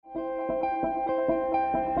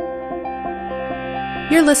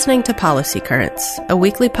You're listening to Policy Currents, a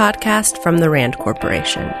weekly podcast from the RAND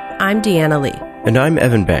Corporation. I'm Deanna Lee. And I'm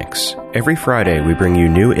Evan Banks. Every Friday, we bring you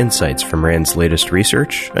new insights from RAND's latest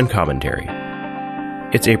research and commentary.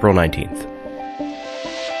 It's April 19th.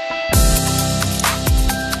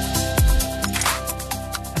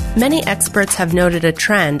 Many experts have noted a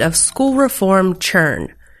trend of school reform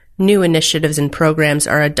churn. New initiatives and programs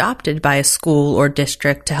are adopted by a school or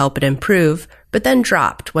district to help it improve, but then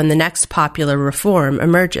dropped when the next popular reform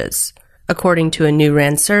emerges. According to a new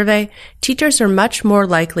RAND survey, teachers are much more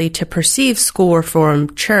likely to perceive school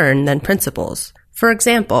reform churn than principals. For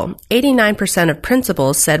example, 89% of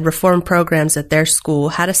principals said reform programs at their school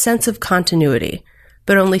had a sense of continuity,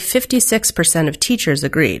 but only 56% of teachers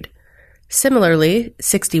agreed. Similarly,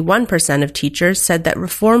 61% of teachers said that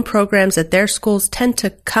reform programs at their schools tend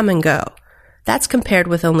to come and go. That's compared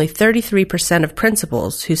with only 33% of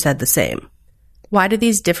principals who said the same. Why do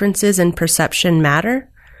these differences in perception matter?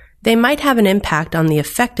 They might have an impact on the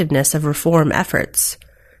effectiveness of reform efforts.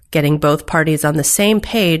 Getting both parties on the same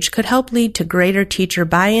page could help lead to greater teacher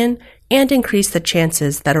buy-in and increase the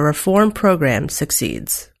chances that a reform program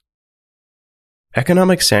succeeds.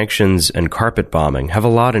 Economic sanctions and carpet bombing have a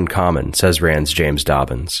lot in common, says RAND's James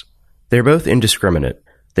Dobbins. They're both indiscriminate.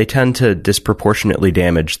 They tend to disproportionately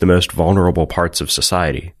damage the most vulnerable parts of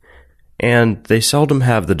society. And they seldom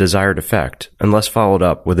have the desired effect unless followed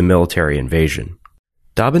up with a military invasion.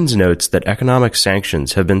 Dobbins notes that economic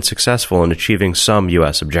sanctions have been successful in achieving some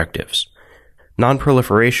U.S. objectives.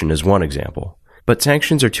 Non-proliferation is one example. But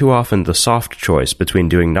sanctions are too often the soft choice between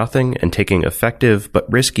doing nothing and taking effective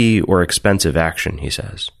but risky or expensive action, he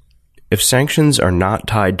says. If sanctions are not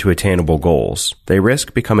tied to attainable goals, they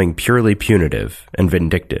risk becoming purely punitive and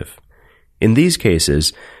vindictive. In these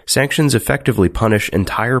cases, sanctions effectively punish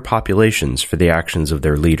entire populations for the actions of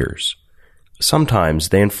their leaders. Sometimes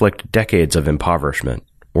they inflict decades of impoverishment,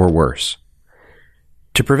 or worse.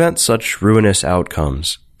 To prevent such ruinous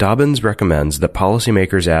outcomes, Dobbins recommends that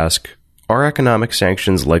policymakers ask, are economic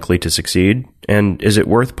sanctions likely to succeed, and is it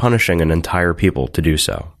worth punishing an entire people to do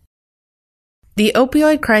so? The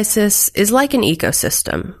opioid crisis is like an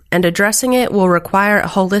ecosystem, and addressing it will require a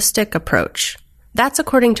holistic approach. That's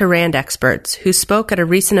according to RAND experts who spoke at a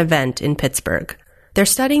recent event in Pittsburgh. They're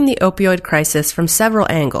studying the opioid crisis from several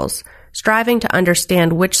angles, striving to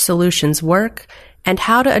understand which solutions work and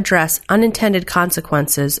how to address unintended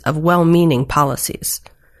consequences of well-meaning policies.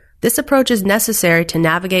 This approach is necessary to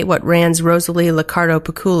navigate what RAND's Rosalie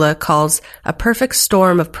Liccardo-Picula calls a perfect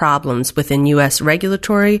storm of problems within U.S.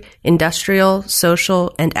 regulatory, industrial,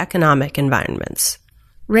 social, and economic environments.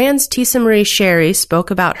 RAND's Tisa Marie Sherry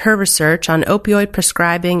spoke about her research on opioid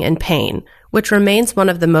prescribing and pain, which remains one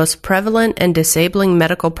of the most prevalent and disabling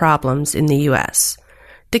medical problems in the U.S.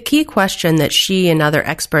 The key question that she and other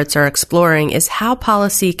experts are exploring is how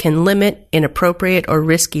policy can limit inappropriate or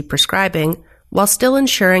risky prescribing while still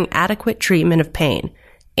ensuring adequate treatment of pain,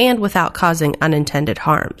 and without causing unintended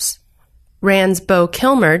harms. RAND's Bo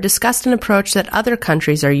Kilmer discussed an approach that other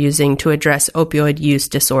countries are using to address opioid use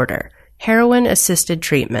disorder, heroin-assisted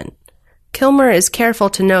treatment. Kilmer is careful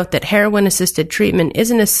to note that heroin-assisted treatment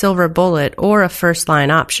isn't a silver bullet or a first-line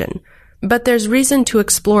option, but there's reason to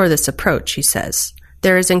explore this approach, he says.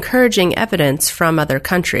 There is encouraging evidence from other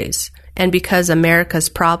countries. And because America's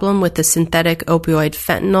problem with the synthetic opioid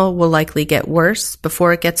fentanyl will likely get worse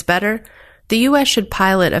before it gets better, the U.S. should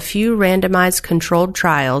pilot a few randomized controlled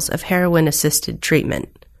trials of heroin-assisted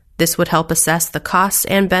treatment. This would help assess the costs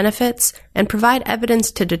and benefits and provide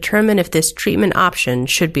evidence to determine if this treatment option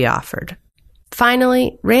should be offered.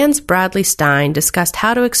 Finally, RAND's Bradley Stein discussed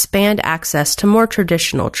how to expand access to more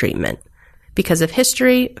traditional treatment. Because of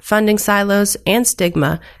history, funding silos, and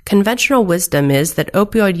stigma, conventional wisdom is that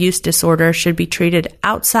opioid use disorder should be treated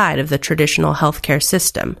outside of the traditional healthcare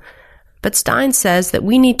system. But Stein says that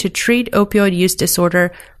we need to treat opioid use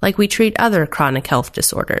disorder like we treat other chronic health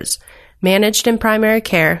disorders, managed in primary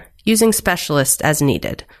care, using specialists as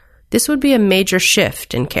needed. This would be a major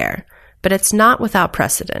shift in care, but it's not without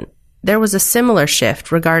precedent. There was a similar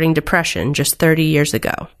shift regarding depression just 30 years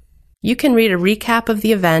ago. You can read a recap of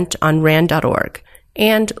the event on RAND.org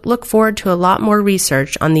and look forward to a lot more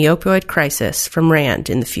research on the opioid crisis from RAND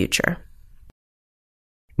in the future.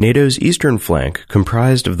 NATO's eastern flank,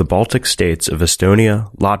 comprised of the Baltic states of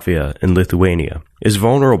Estonia, Latvia, and Lithuania, is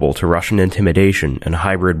vulnerable to Russian intimidation and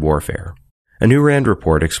hybrid warfare. A new RAND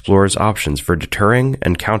report explores options for deterring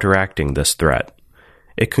and counteracting this threat.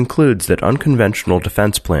 It concludes that unconventional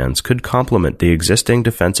defense plans could complement the existing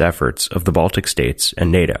defense efforts of the Baltic states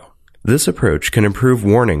and NATO. This approach can improve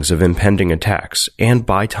warnings of impending attacks and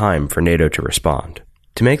buy time for NATO to respond.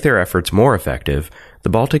 To make their efforts more effective, the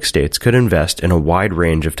Baltic states could invest in a wide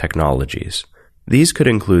range of technologies. These could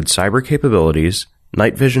include cyber capabilities,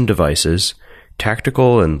 night vision devices,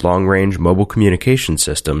 tactical and long-range mobile communication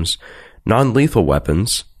systems, non-lethal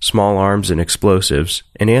weapons, small arms and explosives,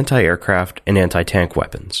 and anti-aircraft and anti-tank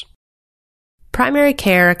weapons. Primary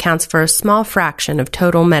care accounts for a small fraction of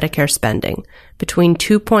total Medicare spending, between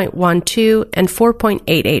 2.12% and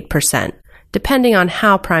 4.88%, depending on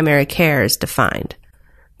how primary care is defined.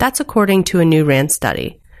 That's according to a new RAND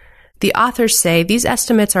study. The authors say these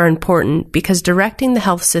estimates are important because directing the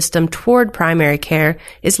health system toward primary care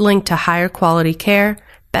is linked to higher quality care,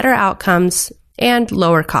 better outcomes, and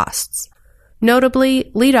lower costs.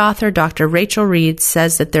 Notably, lead author Dr. Rachel Reed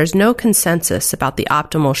says that there's no consensus about the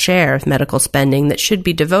optimal share of medical spending that should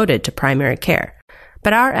be devoted to primary care.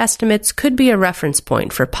 But our estimates could be a reference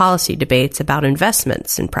point for policy debates about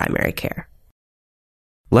investments in primary care.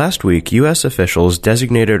 Last week, U.S. officials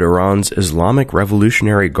designated Iran's Islamic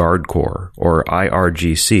Revolutionary Guard Corps, or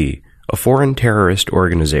IRGC, a foreign terrorist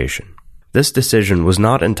organization. This decision was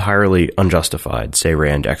not entirely unjustified, say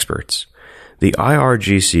RAND experts. The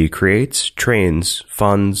IRGC creates, trains,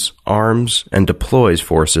 funds, arms, and deploys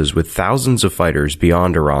forces with thousands of fighters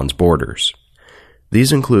beyond Iran's borders.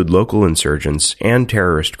 These include local insurgents and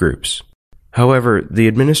terrorist groups. However, the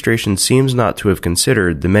administration seems not to have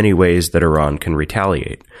considered the many ways that Iran can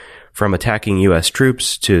retaliate, from attacking U.S.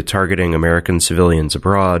 troops to targeting American civilians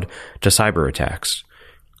abroad to cyber attacks.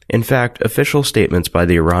 In fact, official statements by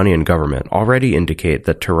the Iranian government already indicate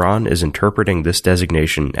that Tehran is interpreting this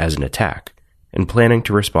designation as an attack and planning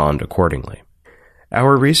to respond accordingly.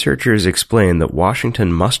 Our researchers explain that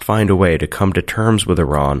Washington must find a way to come to terms with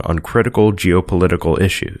Iran on critical geopolitical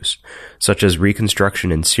issues, such as reconstruction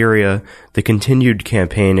in Syria, the continued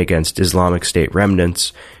campaign against Islamic State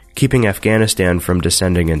remnants, keeping Afghanistan from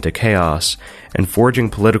descending into chaos, and forging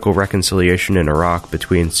political reconciliation in Iraq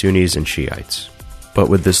between Sunnis and Shiites. But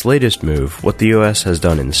with this latest move, what the U.S. has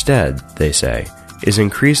done instead, they say, is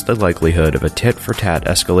increase the likelihood of a tit-for-tat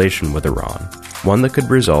escalation with Iran, one that could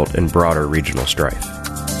result in broader regional strife.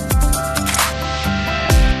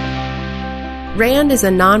 RAND is a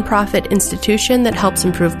nonprofit institution that helps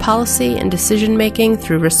improve policy and decision-making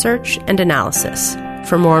through research and analysis.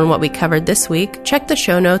 For more on what we covered this week, check the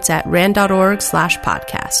show notes at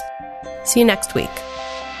rand.org/podcast. See you next week.